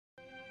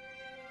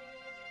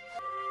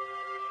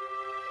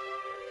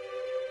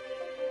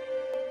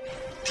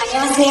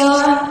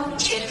안녕하세요.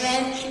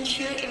 Chairman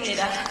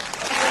Chui입니다.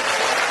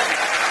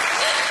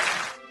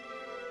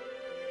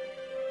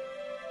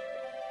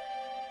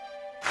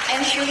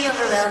 I'm truly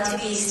overwhelmed to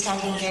be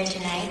standing here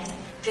tonight.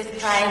 With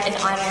pride and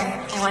honor,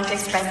 I want to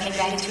express my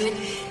gratitude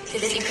to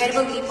these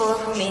incredible people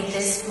who made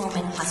this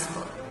moment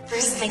possible.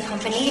 First, my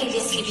company,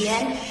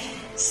 ABS-CBN,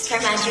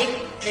 Star Magic,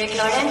 Rick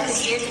Lauren,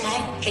 who's here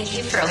tonight. Thank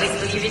you for always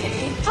believing in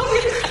me. Oh,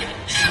 I'm gonna cry.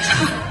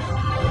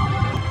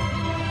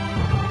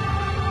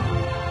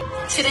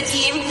 To the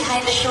team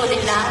behind the show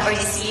Linlang or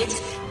Deceit,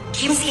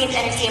 Dreamscape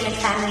Entertainment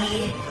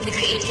family, the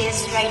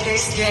creatives,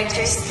 writers,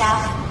 directors,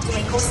 staff, to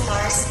my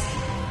co-stars.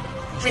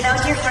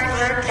 Without your hard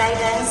work,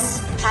 guidance,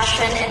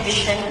 passion, and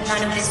vision,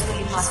 none of this would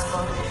be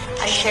possible.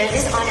 I share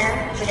this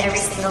honor with every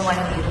single one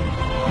of you.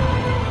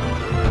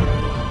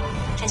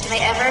 And to my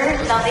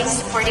ever-loving,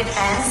 supportive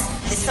fans,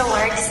 this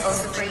award is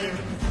also for you.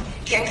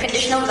 Your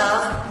unconditional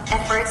love,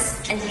 efforts,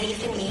 and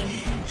belief in me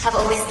have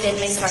always been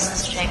my source of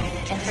strength,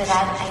 and for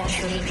that, I am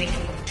truly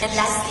grateful. And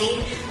lastly,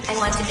 I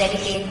want to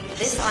dedicate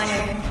this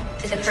honor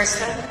to the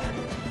person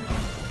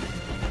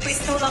who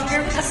is no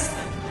longer with us,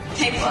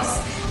 my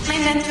boss, my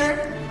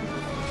mentor,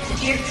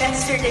 dear friend,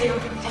 Sir Dahil.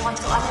 I want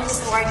to honor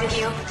this award with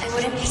you. I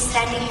wouldn't be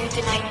standing here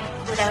tonight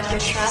without your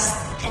trust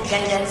and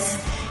guidance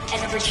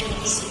and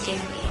opportunities you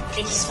gave me.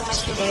 Thank you so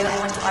much, Dahil. I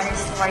want to honor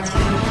this award to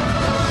you.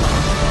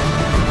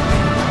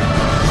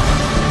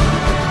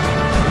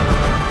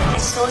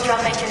 And Soul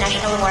Drama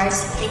International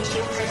Awards, thank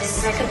you for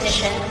this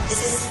recognition.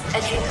 This is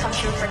a dream come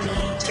true for me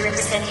to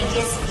represent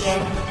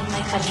ABS-CBN and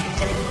my country,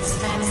 Philippines.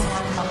 Maraming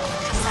salamat po.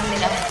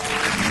 Kamsahamnida.